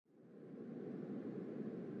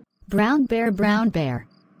Brown bear,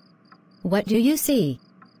 what do you see?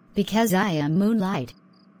 Because I am moonlight.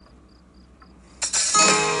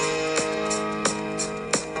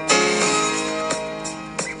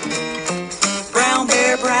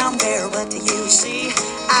 Brown bear, what do you see?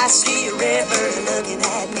 I see a red bird looking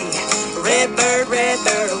at me. Red bird,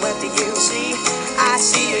 what do you see? I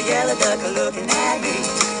see a yellow duck looking at me.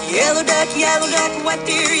 Yellow duck, what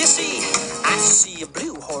do you see? I see a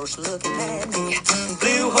blue horse looking at me.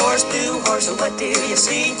 Blue horse, what do you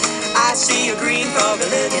see? I see a green frog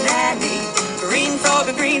looking at me. Green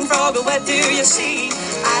frog, what do you see?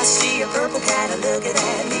 I see a purple cat looking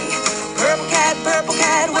at me. Purple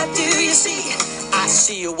cat, what do you see? I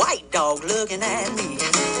see a white dog looking at me.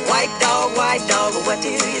 White dog, what do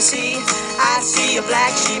you see? I see a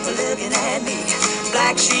black sheep looking at me.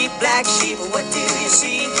 Black sheep, what do you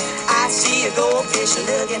see? I see a goldfish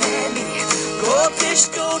looking at me. Goldfish,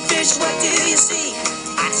 what do you see?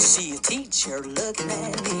 I see a teacher looking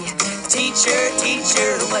at me. Teacher,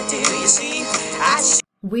 what do you see? I see.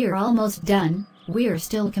 We're almost done. We're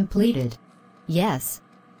still completed. Yes.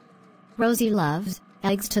 Rosie loves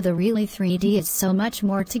eggs to the really 3D. It's so much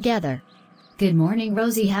more together. Good morning,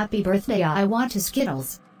 Rosie. Happy birthday. I want a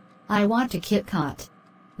Skittles. I want a Kit Kat.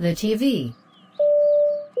 The TV.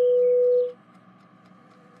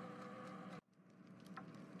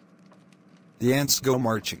 The ants go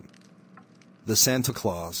marching. The Santa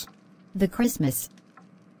Claus. The Christmas.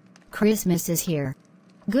 Christmas is here.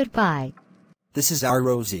 Goodbye. This is our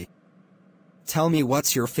Rosie. Tell me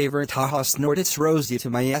what's your favorite. Haha, snort. It's Rosie to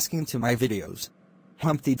my asking to my videos.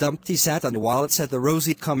 Humpty Dumpty sat on the wall. It said the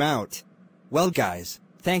Rosie come out. Well guys,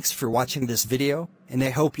 thanks for watching this video, and I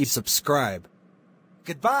hope you subscribe.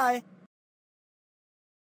 Goodbye!